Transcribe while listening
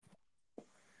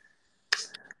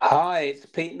Hi, it's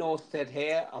Pete Norstead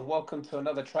here, and welcome to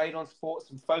another Trade on Sports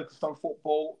and Focused on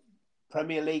Football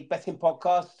Premier League betting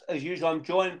podcast. As usual, I'm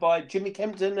joined by Jimmy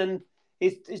Kempton, and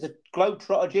he's a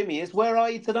globetrotter. Jimmy is. Where are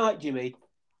you tonight, Jimmy?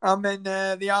 I'm in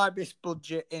the Ibis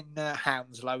budget in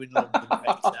Hounslow in London,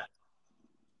 Peter.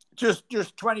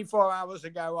 Just 24 hours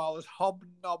ago, I was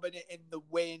hobnobbing it in the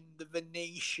Wynn, the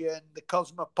Venetian, the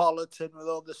Cosmopolitan with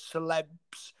all the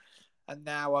celebs, and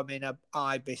now I'm in a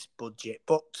Ibis budget.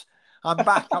 But I'm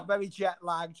back. I'm very jet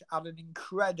lagged. Had an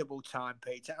incredible time,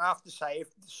 Peter. And I have to say,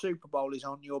 if the Super Bowl is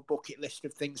on your bucket list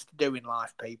of things to do in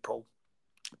life, people,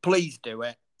 please do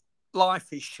it.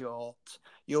 Life is short.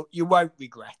 You won't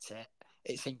regret it.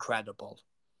 It's incredible.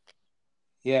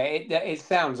 Yeah, it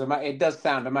does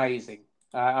sound amazing.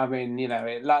 I mean,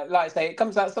 like I say, it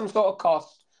comes at some sort of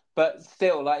cost, but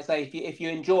still, like I say, if you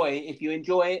enjoy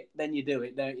it, then you do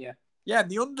it, don't you? Yeah,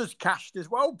 and the unders cashed as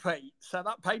well, Pete. So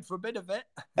that paid for a bit of it.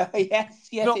 Yes,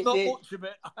 Not it did. much of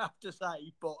it, I have to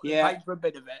say, but it Yeah, paid for a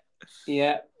bit of it.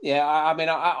 yeah. I mean,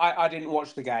 I didn't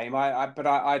watch the game. I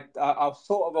was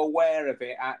sort of aware of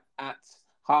it at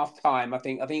half time. I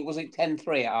think was it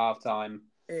 10-3 at half time.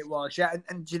 It was, yeah.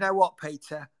 And do you know what,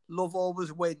 Peter? Love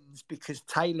always wins because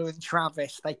Taylor and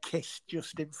Travis, they kissed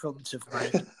just in front of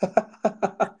me.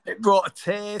 It brought a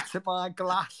tear to my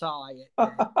glass eye. It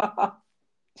did.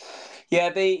 Yeah,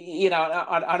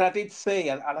 and I did see,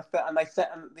 and they said,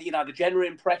 and the general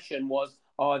impression was,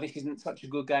 oh, this isn't such a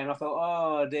good game. I thought,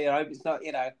 oh dear, I hope it's not.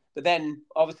 But then,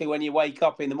 obviously, when you wake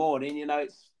up in the morning,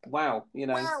 it's wow.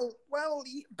 Well,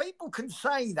 people can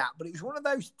say that, but it was one of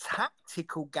those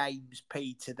tactical games,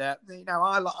 Peter, that,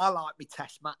 I like my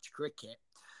test match cricket.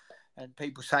 And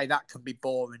people say that can be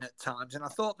boring at times. And I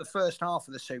thought the first half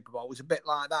of the Super Bowl was a bit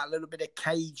like that, a little bit of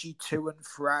cagey to and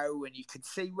fro. And you could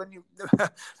see when you,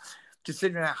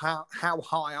 considering how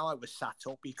high I was sat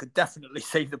up, you could definitely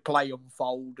see the play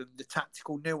unfold and the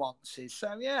tactical nuances.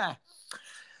 So, yeah,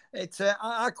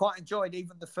 I quite enjoyed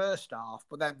even the first half.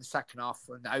 But then the second half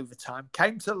and overtime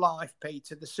came to life,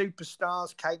 Peter. The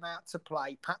superstars came out to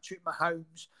play. Patrick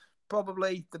Mahomes,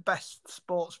 probably the best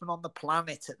sportsman on the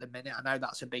planet at the minute. I know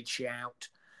that's a big shout,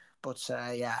 but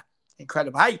yeah,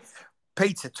 incredible. Hey,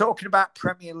 Peter, talking about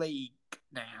Premier League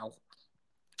now,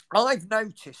 I've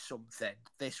noticed something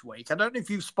this week. I don't know if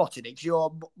you've spotted it because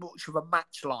you're much of a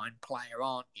match line player,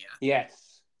 aren't you?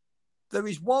 Yes. There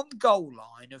is one goal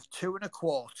line of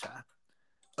 2.25,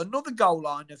 another goal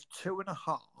line of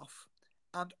 2.5,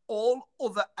 and all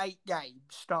other 8 games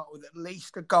start with at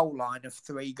least a goal line of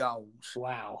 3 goals.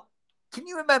 Wow. Can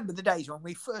you remember the days when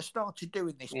we first started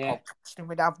doing this podcast and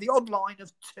we'd have the odd line of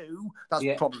 2? That's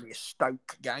probably a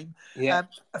Stoke game. Yeah.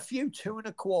 A few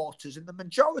 2.25s, and the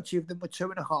majority of them were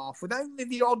 2.5, with only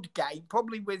the odd game,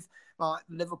 probably with like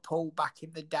Liverpool back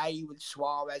in the day with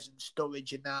Suarez and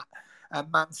Sturridge and that.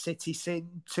 Man City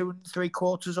seeing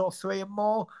 2.75 or 3 and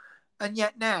more. And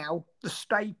yet now the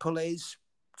staple is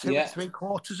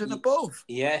 2.75 and above.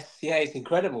 Yes, it's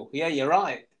incredible. Yeah, you're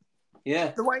right.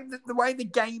 Yeah. The way the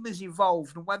game has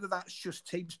evolved, and whether that's just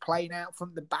teams playing out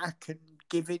from the back and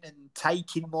giving and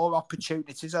taking more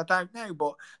opportunities, I don't know.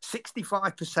 But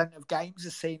 65% of games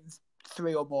are seeing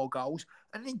 3 or more goals.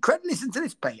 And incredibly, listen to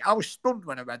this, Pete. I was stunned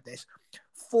when I read this.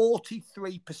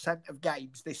 43% of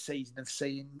games this season have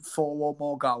seen 4 or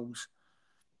more goals.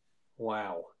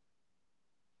 Wow.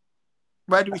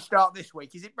 Where do we start this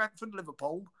week? Is it Brentford,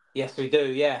 Liverpool? Yes, we do,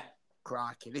 yeah.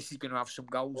 Crikey, this is going to have some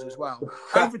goals as well.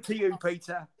 Over to you,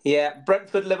 Peter. Yeah,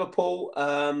 Brentford, Liverpool,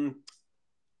 +1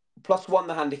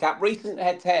 the handicap. Recent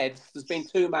head-to-heads, there's been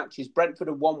 2 matches. Brentford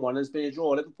have won one, there's been a draw.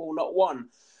 Liverpool not won.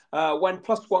 When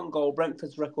 +1 goal,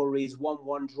 Brentford's record reads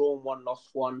 1-1, drawn 1, lost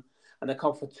 1. And they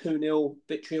come for 2-0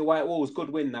 victory away at Wolves. Good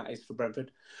win that is for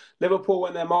Brentford. Liverpool,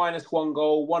 when they're -1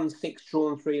 goal, 1-6,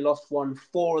 drawn 3, lost 1.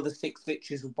 4 of the 6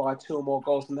 victories were by 2 or more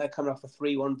goals, and they're coming off a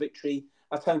 3-1 victory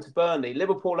at home to Burnley.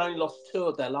 Liverpool only lost 2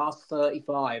 of their last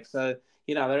 35. So,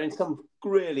 they're in some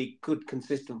really good,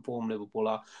 consistent form, Liverpool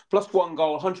are. +1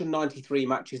 goal, 193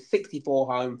 matches, 64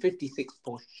 home, 56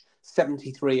 push,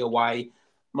 73 away.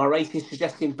 My rating is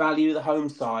suggesting value the home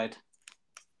side.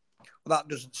 Well, that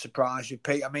doesn't surprise you,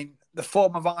 Pete. I mean, the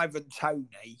form of Ivan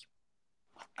Toney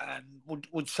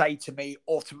would say to me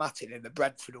automatically that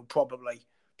Brentford will probably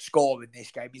score in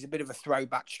this game. He's a bit of a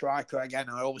throwback striker. Again,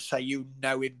 I always say you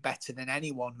know him better than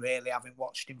anyone, really, having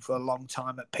watched him for a long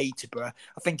time at Peterborough.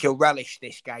 I think he'll relish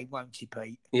this game, won't he,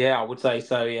 Pete? Yeah, I would say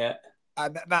so, yeah.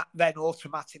 And that then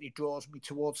automatically draws me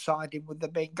towards siding with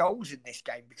there being goals in this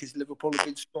game because Liverpool have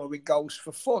been scoring goals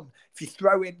for fun. If you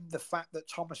throw in the fact that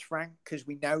Thomas Frank, as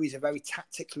we know, is a very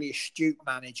tactically astute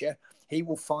manager, he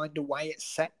will find a way at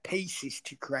set pieces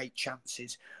to create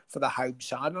chances for the home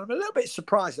side. And I'm a little bit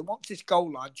surprised that once this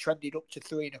goal line trended up to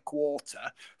 3.25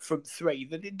 from 3,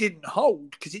 that it didn't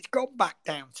hold, because it's gone back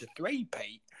down to 3,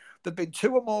 Pete. There have been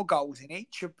 2 or more goals in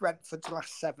each of Brentford's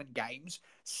last 7 games.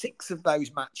 6 of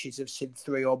those matches have seen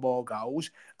 3 or more goals.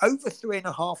 Over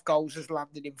 3.5 goals has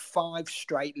landed in 5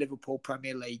 straight Liverpool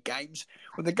Premier League games.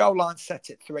 With the goal line set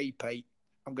at 3, Pete,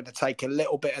 I'm going to take a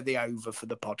little bit of the over for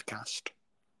the podcast.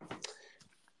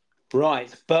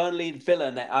 Right, Burnley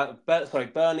Villa.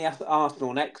 Burnley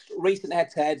Arsenal next. Recent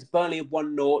head-to-heads: Burnley have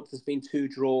 1-0. There's been 2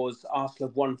 draws. Arsenal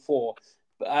have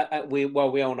 1-4.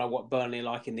 We all know what Burnley are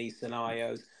like in these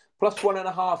scenarios. Plus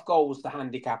 1.5 goals, the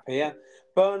handicap here.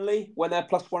 Burnley, when they're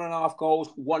plus 1.5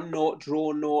 goals, 1-0,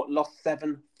 draw 0, lost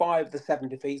 7, 5 of the 7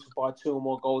 defeats by 2 or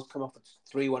more goals, come off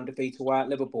a 3-1 defeat away at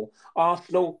Liverpool.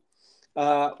 Arsenal,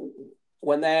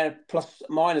 when they're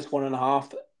minus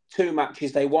 1.5, 2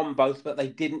 matches, they won both, but they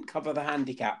didn't cover the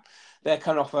handicap. They're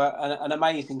coming off an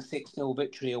amazing 6-0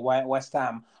 victory away at West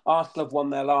Ham. Arsenal have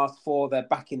won their last 4. They're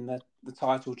back in the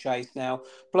title chase now.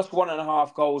 Plus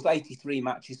 1.5 goals, 83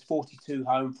 matches, 42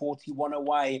 home, 41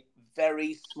 away.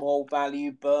 Very small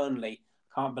value, Burnley.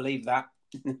 Can't believe that.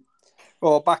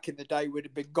 Well, back in the day, we'd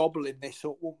have been gobbling this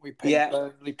up, wouldn't we, Pete? Yeah.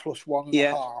 Burnley plus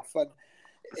 1.5. And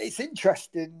it's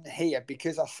interesting here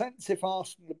because I sense if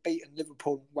Arsenal had beaten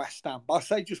Liverpool and West Ham by,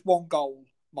 say, just 1 goal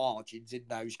margins in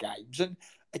those games, and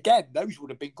again, those would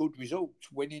have been good results.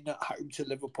 Winning at home to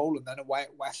Liverpool and then away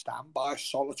at West Ham by a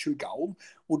solitary goal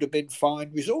would have been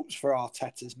fine results for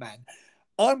Arteta's men.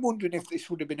 I'm wondering if this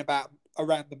would have been about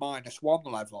around the -1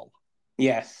 level.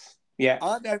 Yes. Yeah.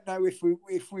 I don't know if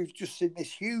we've just seen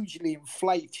this hugely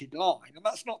inflated line, and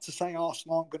that's not to say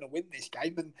Arsenal aren't going to win this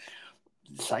game and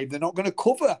say they're not going to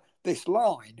cover this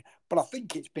line, but I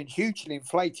think it's been hugely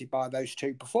inflated by those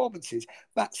 2 performances.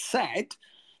 That said,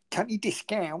 can you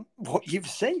discount what you've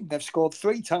seen? They've scored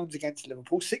 3 times against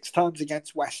Liverpool, 6 times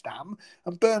against West Ham,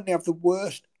 and Burnley have the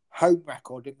worst home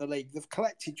record in the league. They've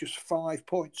collected just 5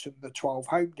 points from the 12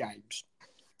 home games.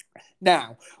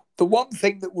 Now, the one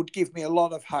thing that would give me a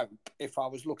lot of hope if I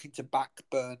was looking to back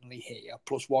Burnley here,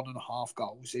 plus 1.5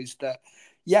 goals, is that,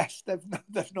 yes,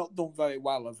 they've not done very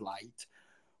well of late,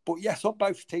 but yes, on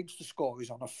both teams to score is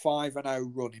on a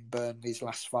 5-0 run in Burnley's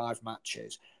last 5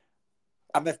 matches.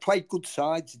 And they've played good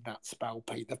sides in that spell,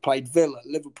 Pete. They've played Villa,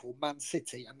 Liverpool, Man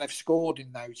City, and they've scored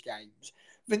in those games.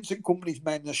 Vincent Kompany's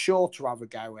men are sure to have a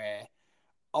go here.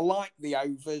 I like the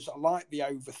overs. I like the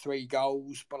over 3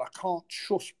 goals, but I can't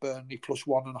trust Burnley plus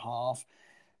 1.5,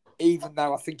 even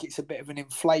though I think it's a bit of an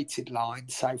inflated line.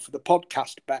 So for the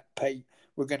podcast bet, Pete,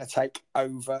 we're going to take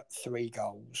over 3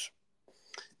 goals.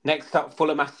 Next up,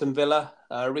 Fulham Aston Villa.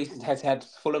 Recent head-to-head,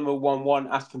 Fulham have 1-1,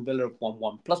 Aston Villa have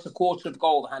 1-1. Plus 1/4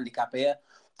 goal, the handicap here.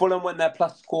 Fulham when they're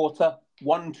plus 1/4,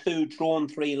 1-2, drawn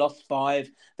 3, lost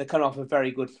 5. They come off a very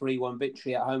good 3-1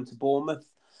 victory at home to Bournemouth.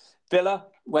 Villa,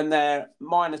 when they're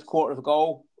minus 1/4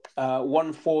 goal,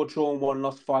 1-4, drawn 1,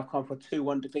 lost 5, come for a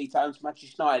 2-1 defeat at home to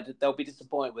Manchester United. They'll be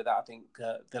disappointed with that, I think,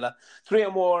 Villa. 3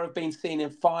 or more have been seen in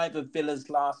 5 of Villa's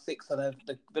last 6. So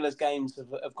the Villa's games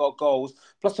have got goals.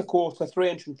 Plus 1/4,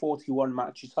 341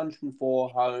 matches, 104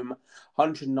 home,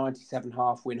 197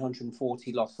 half win,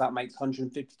 140 loss. That makes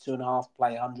 152.5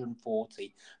 play,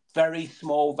 140. Very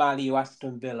small value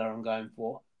Aston Villa I'm going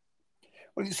for.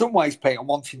 Well, in some ways, Pete, I'm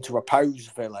wanting to oppose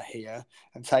Villa here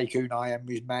and take Unai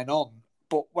Emery's men on.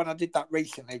 But when I did that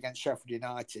recently against Sheffield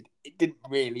United, it didn't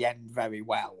really end very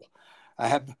well.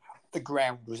 The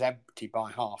ground was empty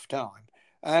by half-time.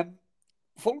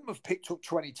 Fulham have picked up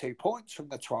 22 points from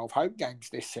the 12 home games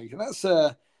this season. That's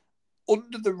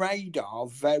under the radar,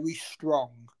 very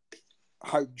strong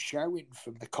home showing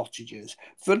from the Cottagers.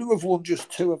 Villa have won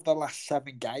just 2 of the last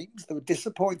 7 games. They were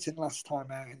disappointing last time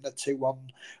out in the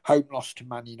 2-1 home loss to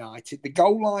Man United. The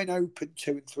goal line opened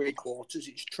 2 3/4.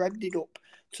 It's trended up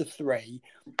to 3.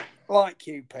 Like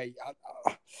you, Pete,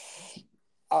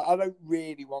 I don't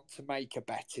really want to make a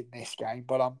bet in this game,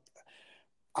 but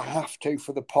I have to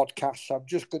for the podcast. So I'm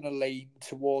just going to lean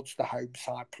towards the home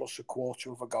side plus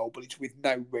 1/4 goal, but it's with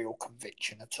no real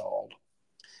conviction at all.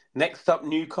 Next up,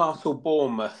 Newcastle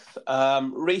Bournemouth.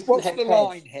 What's the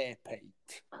line here,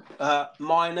 Pete?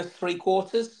 Minus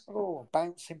 3/4. Oh,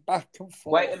 bouncing back and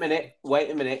forth. Wait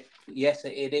a minute. Yes,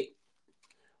 it hit it.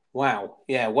 Wow.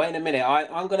 Yeah. Wait a minute.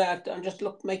 I'm just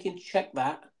making check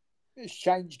that. It's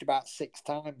changed about 6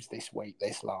 times this week.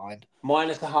 This line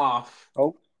minus 1/2.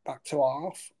 Oh, back to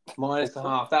half. Minus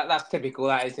 1/2. That's typical.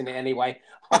 That isn't it? Anyway,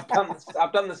 I've done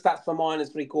the stats for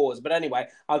minus 3/4. But anyway,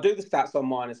 I'll do the stats on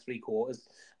minus 3/4.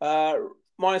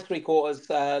 Minus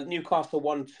 3/4. Newcastle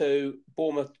 1-2,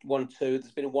 Bournemouth 1-2.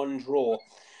 There's been 1 draw.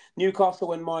 Newcastle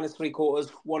win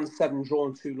 -3/4, 1-7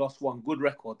 drawn, 2 lost, 1. Good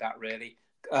record, that really.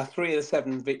 3 of the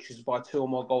 7 victories by 2 or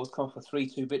more goals come for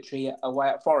 3-2 victory away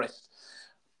at Forest.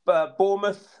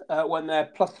 Bournemouth, when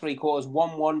they're +3/4,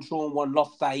 1-1 drawn, 1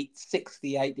 lost, 8,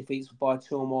 68 defeats by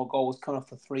 2 or more goals, coming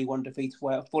off a 3-1 defeat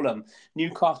away at Fulham.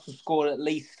 Newcastle scored at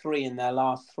least 3 in their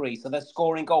last 3, so they're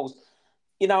scoring goals.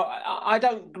 You know, I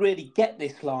don't really get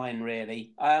this line,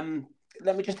 really.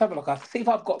 Let me just have a look. I see if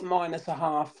I've got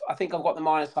 -0.5. I think I've got the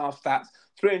 -0.5 stats.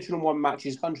 301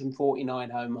 matches, 149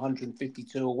 home,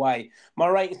 152 away. My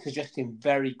rating's suggesting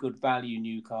very good value,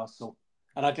 Newcastle.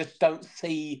 And I just don't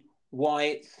see why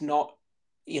it's not,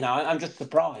 I'm just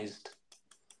surprised.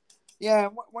 Yeah,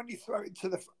 when you throw it to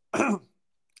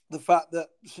the fact that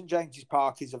St James's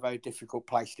Park is a very difficult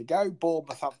place to go.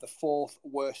 Bournemouth have the 4th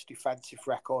worst defensive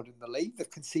record in the league. They've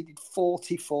conceded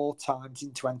 44 times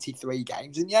in 23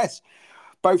 games. And yes,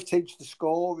 both teams to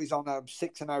score is on a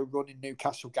 6-0 run in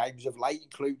Newcastle games of late,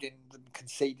 including them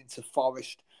conceding to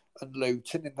Forest and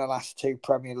Luton in the last 2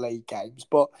 Premier League games.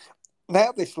 But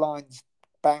now this line's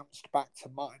bounced back to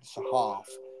 -0.5.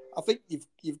 I think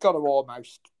you've got to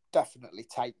almost definitely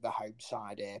take the home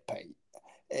side here, Pete.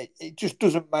 It just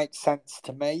doesn't make sense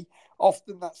to me.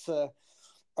 Often that's a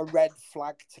red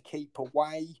flag to keep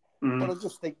away. But I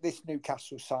just think this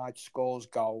Newcastle side scores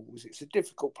goals. It's a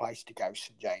difficult place to go,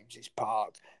 St James's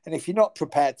Park. And if you're not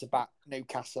prepared to back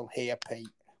Newcastle here, Pete,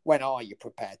 when are you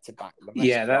prepared to back them?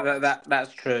 Yeah,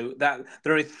 that's true. That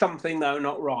there is something, though,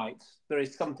 not right. There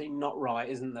is something not right,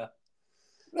 isn't there?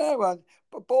 No,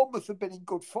 but Bournemouth have been in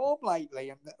good form lately,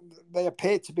 and they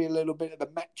appear to be a little bit of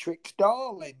the metrics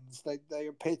darlings. They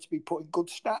appear to be putting good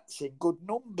stats in, good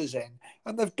numbers in,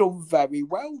 and they've done very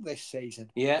well this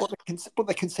season. Yeah, but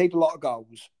they concede a lot of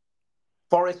goals.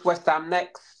 Forest West Ham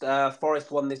next.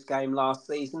 Forest won this game last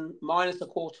season,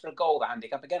 -0.25 goal. The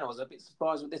handicap again. I was a bit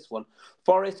surprised with this one.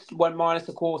 Forest won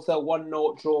 -0.25,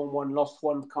 1-0 drawn, 1 lost,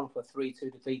 1 come for a 3-2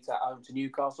 defeat at home to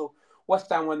Newcastle. West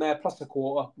Ham went there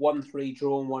 +0.25, 1-3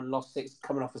 drawn, 1 lost, 6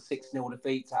 coming off a 6-0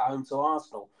 defeat at home to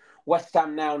Arsenal. West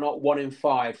Ham now not 1 in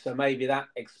 5, so maybe that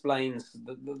explains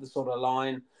the sort of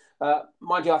line.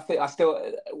 Mind you, I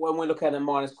still, when we look at a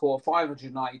 -0.25,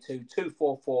 592,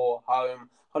 244 home,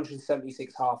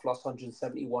 176 half loss,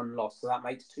 171 loss. So that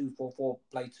makes 244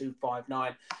 play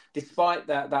 259. Despite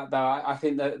that though, I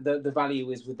think that the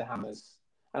value is with the Hammers,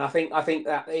 and I think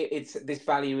that this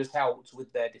value has helped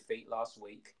with their defeat last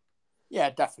week. Yeah,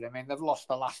 definitely. I mean, they've lost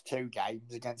the last 2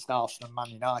 games against Arsenal and Man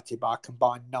United by a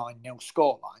combined 9-0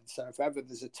 scoreline. So if ever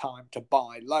there's a time to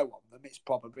buy low on them, it's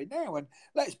probably now. And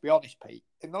let's be honest, Pete,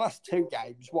 in the last 2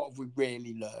 games, what have we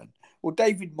really learned? Well,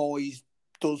 David Moyes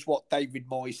does what David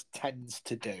Moyes tends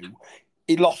to do.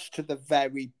 He lost to the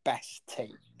very best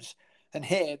teams. And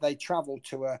here they travel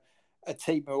to a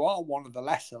team who are one of the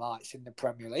lesser lights in the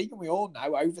Premier League. And we all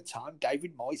know over time,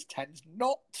 David Moyes tends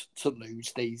not to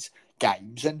lose these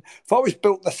games. And Forest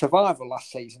built their survival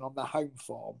last season on their home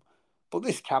form. But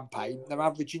this campaign, they're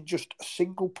averaging just a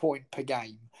single point per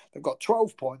game. They've got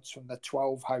 12 points from their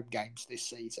 12 home games this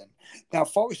season. Now,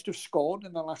 Forest have scored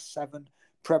in the last 7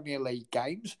 Premier League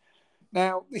games.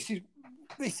 Now, this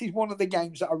is one of the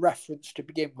games that I referenced to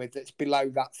begin with that's below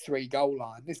that 3-goal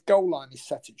line. This goal line is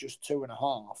set at just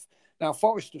 2.5. Now,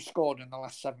 Forest have scored in the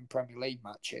last 7 Premier League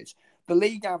matches. The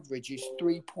league average is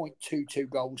 3.22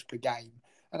 goals per game.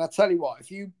 And I tell you what,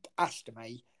 if you asked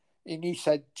me and you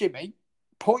said, Jimmy,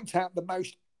 point out the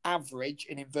most average,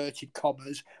 in inverted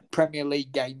commas, Premier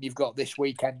League game you've got this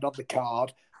weekend on the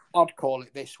card, I'd call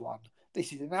it this one.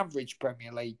 This is an average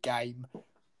Premier League game.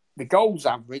 The goals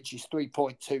average is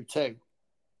 3.22.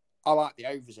 I like the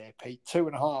overs here, Pete.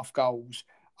 2.5 goals.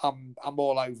 I'm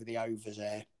all over the overs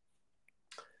here.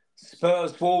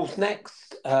 Spurs Wolves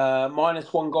next.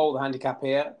 -1 goal, the handicap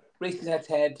here. Recent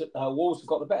head-to-head, Wolves have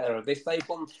got the better of this. They've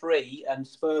won 3 and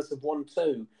Spurs have won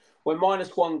 2. When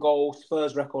 -1 goal,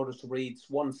 Spurs record reads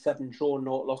 1-7 draw,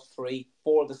 0 lost 3.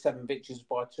 4 of the 7 victories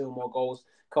by 2 or more goals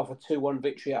come for 2-1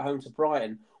 victory at home to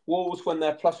Brighton. Wolves, when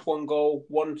they're +1 goal,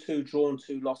 1-2 drawn,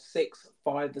 2 lost 6.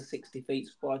 5 of the 6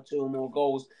 defeats by 2 or more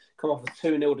goals come off a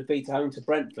 2-0 defeat at home to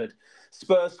Brentford.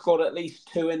 Spurs scored at least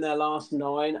 2 in their last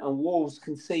 9, and Wolves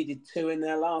conceded 2 in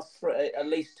their last 3, at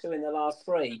least 2 in their last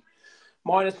 3.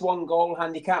 -1 goal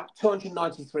handicap,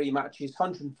 293 matches,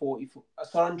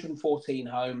 114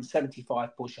 home,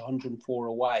 75 push, 104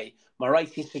 away. My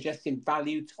rating suggesting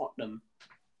value Tottenham.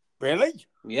 Really?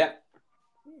 Yeah.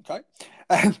 Okay.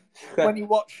 When you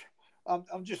watch,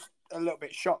 I'm just a little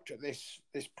bit shocked at this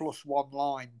 +1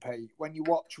 line, Pete. When you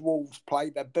watch Wolves play,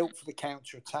 they're built for the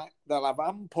counter-attack. They'll have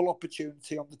ample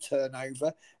opportunity on the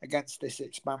turnover against this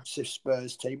expansive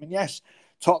Spurs team. And yes,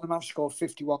 Tottenham have scored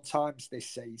 51 times this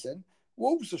season.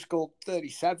 Wolves have scored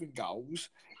 37 goals.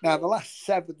 Now, the last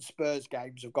 7 Spurs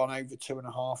games have gone over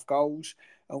 2.5 goals,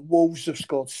 and Wolves have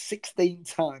scored 16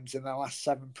 times in their last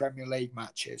 7 Premier League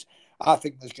matches. I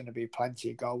think there's going to be plenty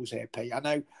of goals here, Pete. I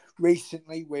know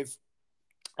recently we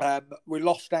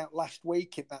lost out last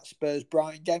week in that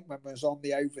Spurs-Brighton game when we was on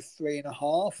the over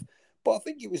 3.5, but I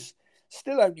think it was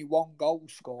still only 1 goal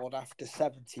scored after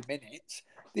 70 minutes.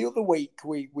 The other week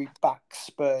we backed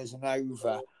Spurs and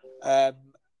over, and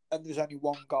there was only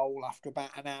 1 goal after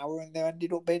about an hour, and there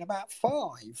ended up being about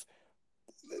 5.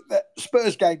 The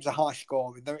Spurs games are high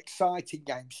scoring. They're exciting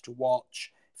games to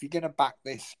watch. If you're going to back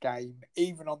this game,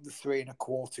 even on the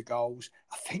 3.25 goals,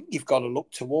 I think you've got to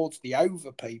look towards the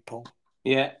over, people.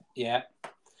 Yeah.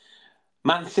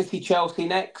 Man City, Chelsea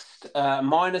next,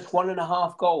 minus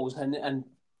 1.5 goals, and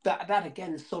that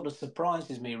again sort of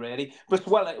surprises me really. But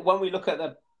when we look at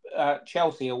the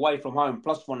Chelsea away from home,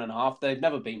 plus 1.5, they've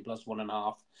never been plus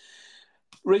 1.5.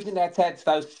 Recent head-to-heads,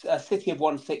 though, City have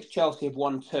won 6, Chelsea have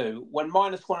won 2. When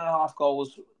minus 1.5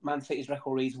 goals, Man City's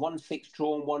record reads 1-6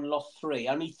 drawn, 1 lost 3.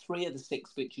 Only 3 of the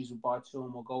 6 victories were by 2 or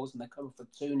more goals, and they're coming for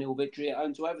 2-0 victory at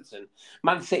home to Everton.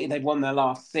 Man City, they've won their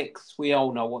last 6. We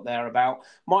all know what they're about.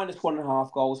 Minus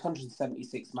 1.5 goals,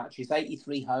 176 matches,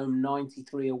 83 home,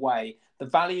 93 away. The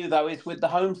value, though, is with the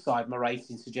home side, my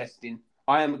rating suggesting.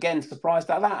 I am, again, surprised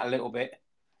at that a little bit.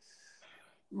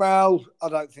 Well, I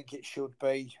don't think it should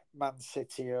be. Man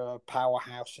City are a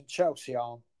powerhouse and Chelsea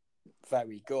aren't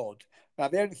very good. Now,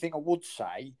 the only thing I would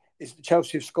say is that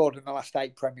Chelsea have scored in the last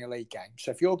 8 Premier League games.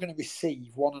 So if you're going to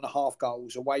receive 1.5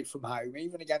 goals away from home,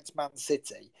 even against Man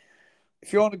City,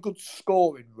 if you're on a good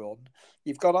scoring run,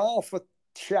 you've got half a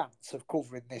chance of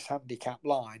covering this handicap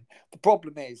line. The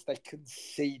problem is they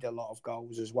concede a lot of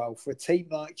goals as well. For a team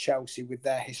like Chelsea, with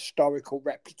their historical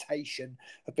reputation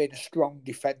of being a strong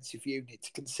defensive unit,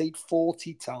 to concede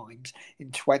 40 times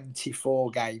in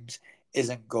 24 games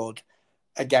isn't good.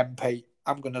 Again, Pete,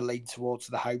 I'm going to lean towards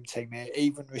the home team here,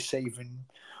 even receiving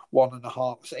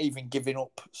 1.5, even giving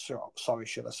up, sorry,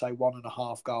 should I say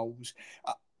 1.5 goals.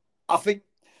 I think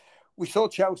we saw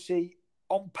Chelsea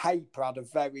on paper had a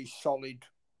very solid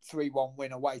 3-1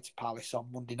 win away to Palace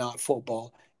on Monday Night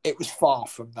Football. It was far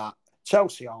from that.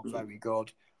 Chelsea aren't very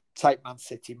good. Take Man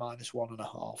City minus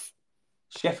 1.5.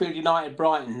 Sheffield United,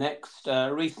 Brighton next.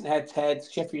 Recent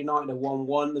head-to-heads, Sheffield United have won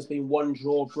 1. There's been 1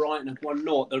 draw. Brighton have won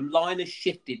 0. The line has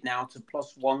shifted now to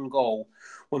plus 1 goal.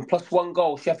 When plus 1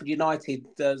 goal, Sheffield United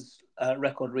does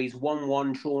record reads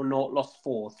 1-1, draw 0, lost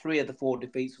 4. 3 of the 4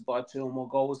 defeats were by 2 or more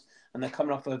goals, and they're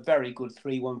coming off a very good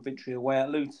 3-1 victory away at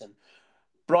Luton.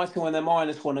 Brighton, when they're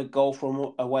minus 1 a goal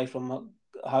from away from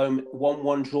home,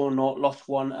 1-1, draw 0, lost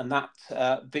 1, and that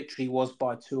victory was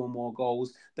by 2 or more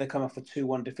goals. They're coming off a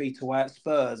 2-1 defeat away at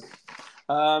Spurs. 3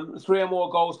 or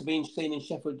more goals have been seen in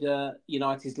Sheffield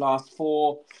United's last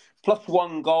 4. Plus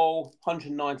 1 goal,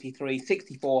 193,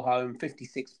 64 home,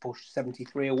 56 push,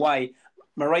 73 away.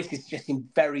 My race is just in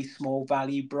very small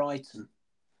value Brighton.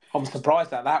 I'm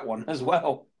surprised at that one as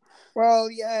well.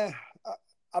 Well, yeah,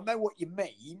 I know what you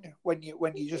mean when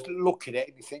you just look at it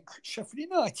and you think Sheffield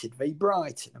United v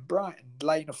Brighton, and Brighton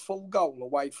laying a full goal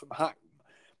away from home.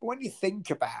 But when you think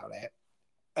about it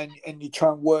and you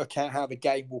try and work out how the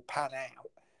game will pan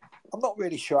out, I'm not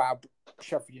really sure how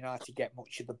Sheffield United get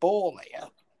much of the ball here.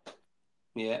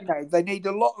 Yeah, they need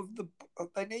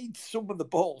they need some of the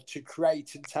ball to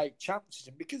create and take chances,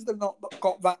 and because they've not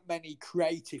got that many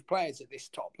creative players at this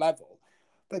top level,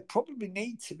 they probably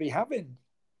need to be having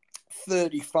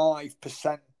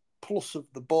 35% plus of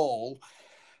the ball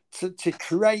to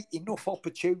create enough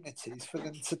opportunities for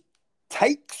them to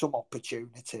take some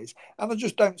opportunities, and I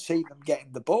just don't see them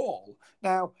getting the ball.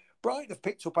 Now, Brighton have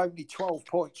picked up only 12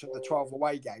 points from the 12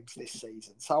 away games this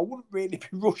season, so I wouldn't really be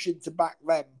rushing to back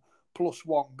them plus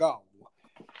 1 goal.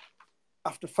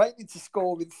 After failing to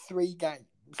score in 3 games,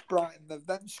 Brighton have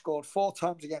then scored 4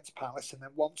 times against Palace and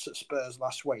then once at Spurs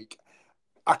last week.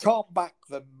 I can't back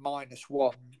them minus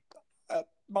 1.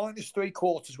 Minus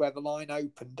 3/4 where the line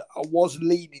opened, I was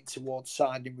leaning towards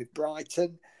siding with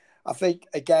Brighton. I think,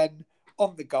 again,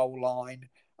 on the goal line,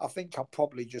 I think I'm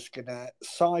probably just going to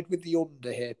side with the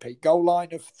under here, Pete. Goal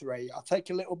line of 3. I'll take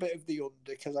a little bit of the under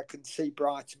because I can see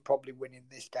Brighton probably winning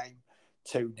this game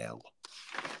 2-0.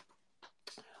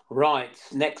 Right.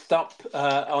 Next up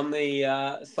on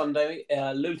the Sunday,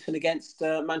 Luton against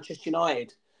Manchester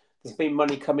United. There's been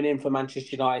money coming in for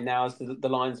Manchester United now as the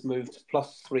line's moved to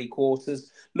plus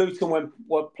 3/4. Luton went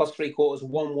plus 3/4,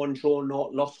 1-1, draw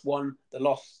 0, lost 1. The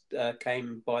loss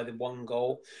came by the 1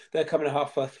 goal. They're coming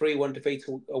off a 3-1 defeat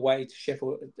away to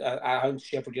Sheffield, at home to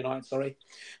Sheffield United.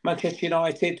 Manchester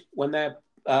United, when they're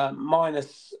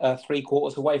minus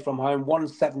 3/4 away from home,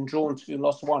 1-7 drawn, 2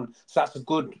 lost 1. So that's a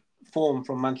good form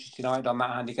from Manchester United on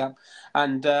that handicap.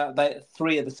 And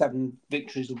 3 of the 7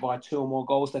 victories were by 2 or more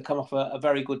goals. They come off a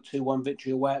very good 2-1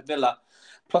 victory away at Villa.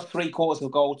 Plus 3/4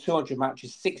 goal, 200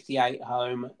 matches, 68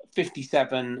 home,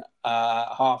 57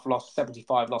 half lost,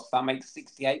 75 lost. That makes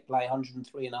 68 play,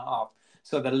 103.5.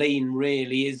 So the lean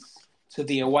really is to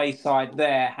the away side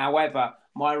there. However,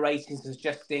 my rating is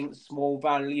suggesting small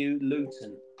value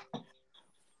Luton.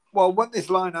 Well, when this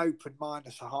line opened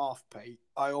 -0.5, Pete,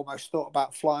 I almost thought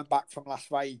about flying back from Las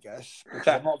Vegas because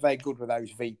I'm not very good with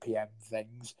those VPN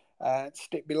things.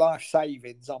 Stick my life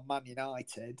savings on Man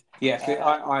United. Yes,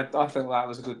 I think that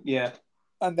was a good, yeah.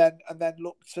 And then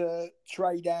look to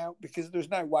trade out because there's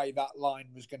no way that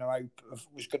line was going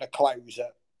to close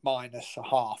at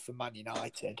 -0.5 for Man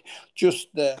United. Just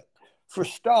for a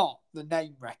start, the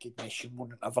name recognition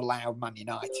wouldn't have allowed Man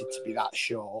United to be that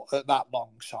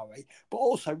long. But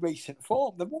also recent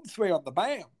form. They've won 3 on the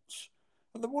bounce,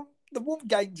 and they've won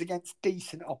games against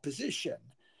decent opposition,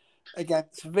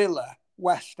 against Villa,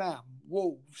 West Ham,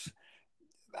 Wolves.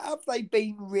 Have they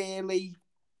been really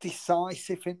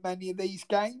decisive in many of these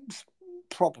games?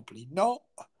 Probably not.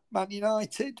 Man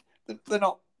United, they're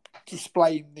not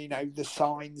displaying, the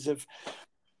signs of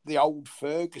the old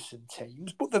Ferguson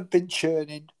teams, but they've been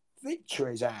churning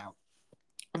victories out.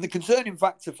 And the concerning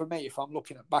factor for me, if I'm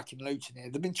looking at back in Luton here,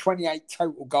 there've been 28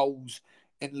 total goals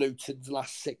in Luton's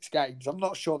last 6 games. I'm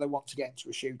not sure they want to get into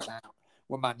a shootout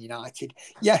with Man United.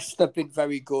 Yes, they've been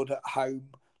very good at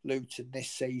home, Luton, this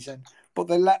season, but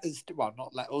they not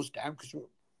let us down because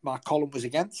my column was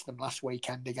against them last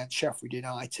weekend against Sheffield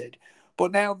United.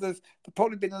 But now they've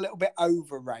probably been a little bit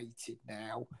overrated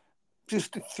now.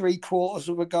 Just a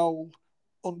 3/4 goal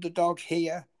underdog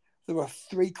here. There were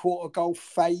 3/4 goal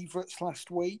favourites last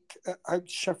week at home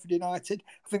to Sheffield United.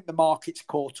 I think the market's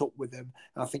caught up with them,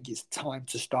 and I think it's time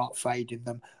to start fading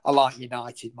them. I like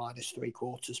United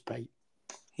 -3/4, Pete.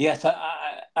 Yes,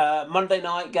 Monday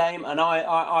night game, and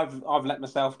I've let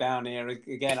myself down here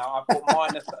again. I've put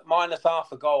minus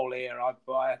half a goal here.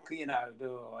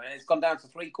 It's gone down to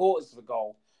 3/4 of a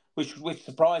goal, which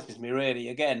surprises me really.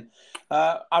 Again,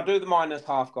 I'll do the minus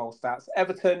half goal stats.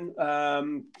 Everton,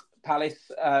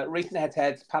 Palace, recent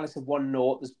head-to-heads. Palace have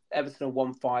 1-0. Everton have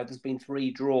 1-5. There's been 3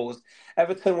 draws.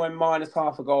 Everton went minus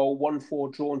half a goal, 1-4,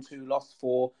 drawn 2, lost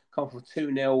 4. Come from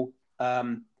 2-0.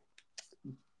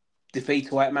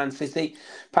 Defeat away at Man City.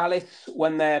 Palace,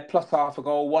 when they're plus half a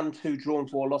goal, 1-2, drawn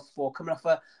 4, lost 4, coming off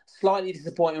a slightly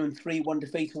disappointing 3-1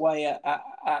 defeat away at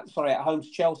home to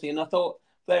Chelsea. And I thought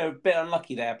they're a bit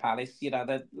unlucky there, Palace. They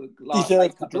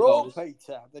deserved the draw,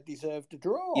 Peter. They deserved a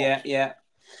draw. Yeah.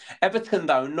 Everton,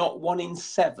 though, not 1 in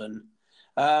 7.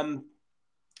 I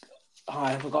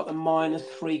have got the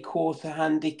 -3/4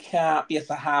 handicap.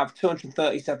 Yes, I have.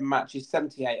 237 matches,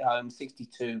 78 home,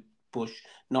 62 Bush,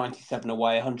 97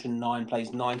 away, 109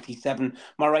 plays, 97.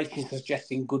 My rating is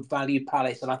suggesting good value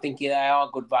Palace, and I think they are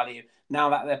good value. Now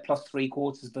that they're plus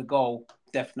 3/4 of the goal,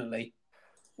 definitely.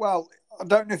 Well, I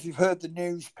don't know if you've heard the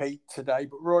news, Pete, today,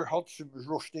 but Roy Hodgson was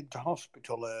rushed into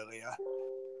hospital earlier.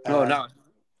 Oh, no.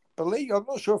 I'm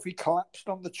not sure if he collapsed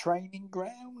on the training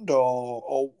ground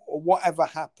or whatever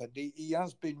happened. He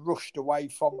has been rushed away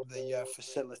from the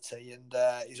facility and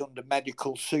is under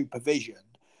medical supervision.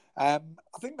 I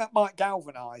think that might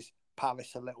galvanise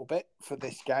Palace a little bit for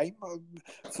this game.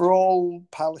 For all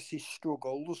Palace's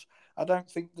struggles, I don't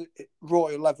think that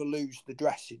Roy will ever lose the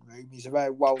dressing room. He's a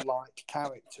very well-liked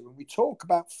character. And we talk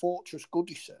about Fortress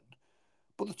Goodison,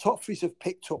 but the Toffees have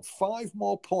picked up 5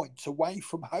 more points away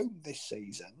from home this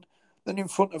season than in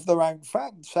front of their own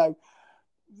fans. So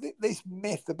this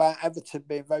myth about Everton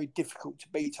being very difficult to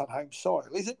beat on home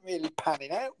soil isn't really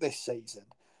panning out this season.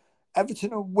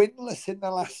 Everton are winless in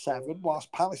the last 7,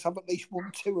 whilst Palace have at least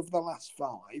won 2 of the last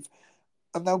 5.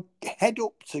 And they'll head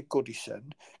up to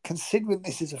Goodison, considering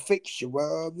this is a fixture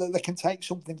where they can take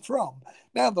something from.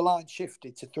 Now the line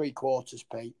shifted to 3/4,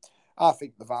 Pete. I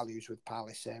think the value's with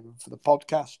Palace here. And for the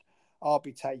podcast, I'll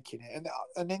be taking it.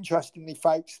 And interestingly,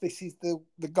 folks, this is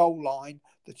the goal line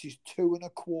that is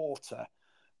 2.25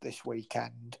 this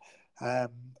weekend.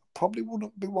 Probably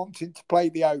wouldn't be wanting to play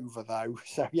the over, though.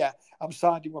 So, yeah, I'm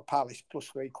siding with Palace plus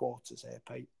 3/4 here,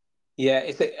 Pete. Yeah,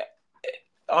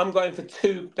 I'm going for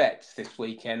 2 bets this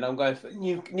weekend. I'm going for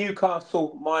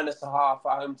Newcastle -0.5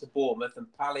 at home to Bournemouth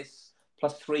and Palace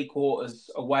plus 3/4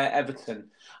 away at Everton.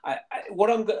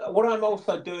 What I'm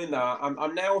also doing now,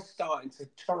 I'm now starting to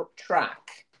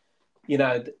track,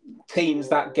 teams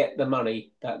that get the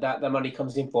money that the money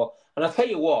comes in for. And I tell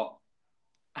you what,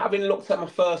 having looked at my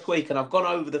first week and I've gone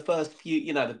over the first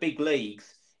few, the big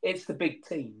leagues, it's the big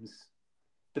teams.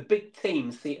 the big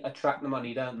teams attract the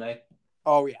money, don't they?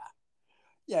 Oh yeah,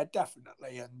 yeah,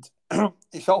 definitely. And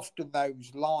it's often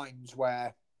those lines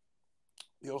where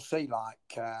you'll see like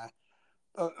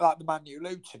the Man U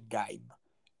Luton game.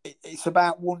 It's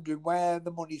about wondering where the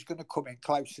money's going to come in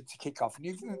closer to kick off. And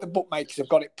even if the bookmakers have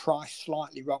got it priced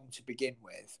slightly wrong to begin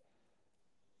with,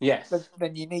 Yes.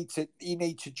 then you need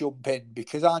to jump in,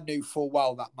 because I knew full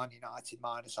well that Man United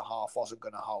 -0.5 wasn't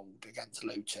going to hold against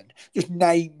Luton. Just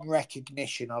name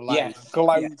recognition alone, Yes.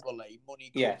 globally,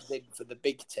 money comes Yes. in for the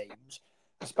big teams,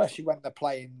 especially when they're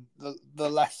playing the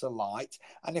lesser light.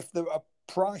 And if they're a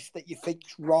price that you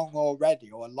think's wrong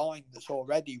already, or a line that's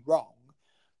already wrong,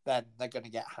 then they're going to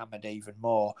get hammered even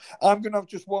more. I'm going to have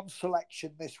just one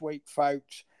selection this week,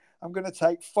 folks. I'm going to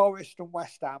take Forest and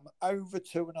West Ham over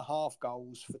 2.5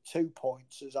 goals for 2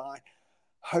 points, as I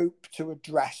hope to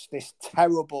address this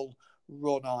terrible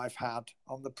run I've had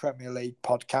on the Premier League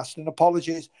podcast. And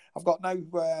apologies, I've got no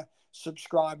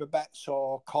subscriber bets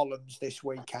or columns this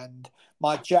weekend.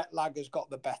 My jet lag has got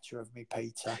the better of me,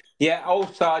 Peter. Yeah,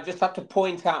 also, I just have to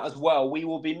point out as well, we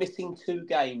will be missing 2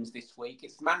 games this week.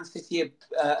 It's Man City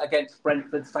against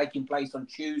Brentford taking place on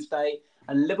Tuesday,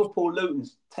 and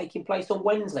Liverpool-Luton's taking place on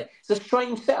Wednesday. It's a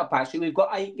strange setup, actually. We've got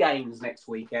 8 games next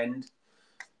weekend.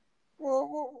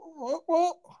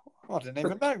 What? I didn't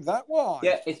even know that. Why?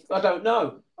 Yeah, I don't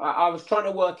know. I was trying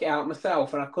to work it out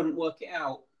myself, and I couldn't work it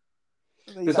out.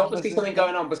 There's obviously something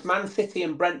going on, but Man City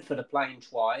and Brentford are playing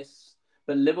twice,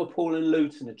 but Liverpool and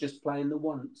Luton are just playing the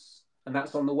once, and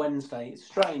that's on the Wednesday. It's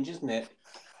strange, isn't it?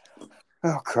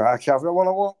 Oh, crack.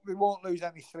 Well, we won't lose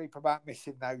any sleep about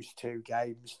missing those 2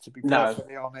 games, to be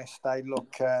perfectly honest. They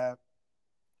look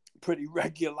pretty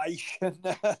regulation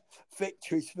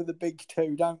victories for the big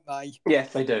 2, don't they?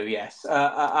 Yes, they do, yes.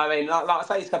 I mean, like I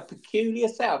say, it's a peculiar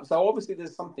setup, so obviously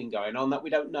there's something going on that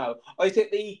we don't know. Or is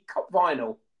it the Cup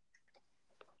Final?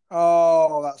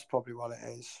 Oh, that's probably what it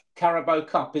is. Carabao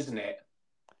Cup, isn't it?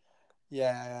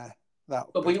 Yeah.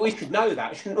 But we should know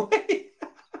that, shouldn't we?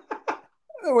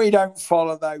 We don't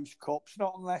follow those cups,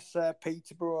 not unless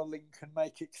Peterborough or Lincoln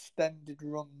make extended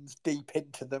runs deep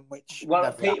into them, which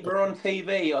Peterborough on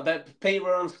TV, or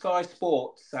Peterborough on Sky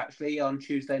Sports, actually, on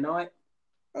Tuesday night.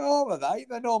 Oh, are they?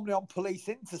 They're normally on Police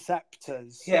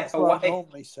Interceptors. Yeah, that's where I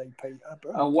normally see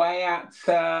Peterborough. Away at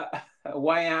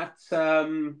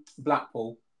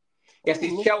Blackpool. Yes,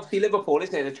 it's Chelsea-Liverpool,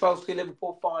 isn't it? The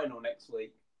Chelsea-Liverpool final next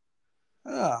week.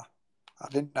 Ah, I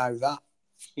didn't know that.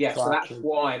 Yeah, so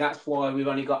that's why we've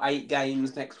only got 8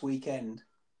 games next weekend.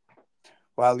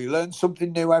 Well, you learn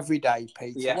something new every day,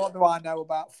 Peter. Yeah. What do I know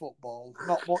about football?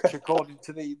 Not much, according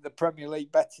to the Premier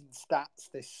League betting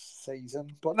stats this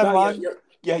season. But never mind.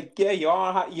 Yeah, you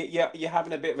are. You're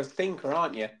having a bit of a stinker,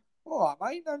 aren't you? All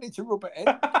right, mate. No need to rub it in.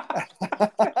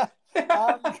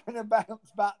 I'm going to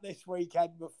bounce back this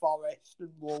weekend with Forest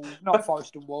and Wolves. Not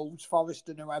Forest and Wolves. Forest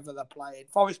and whoever they're playing.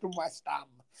 Forest and West Ham.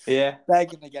 Yeah. They're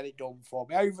going to get it done for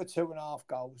me. Over 2.5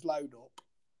 goals. Load up.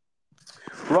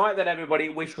 Right then, everybody.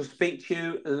 We shall speak to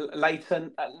you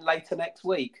later next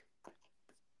week.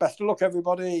 Best of luck,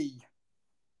 everybody.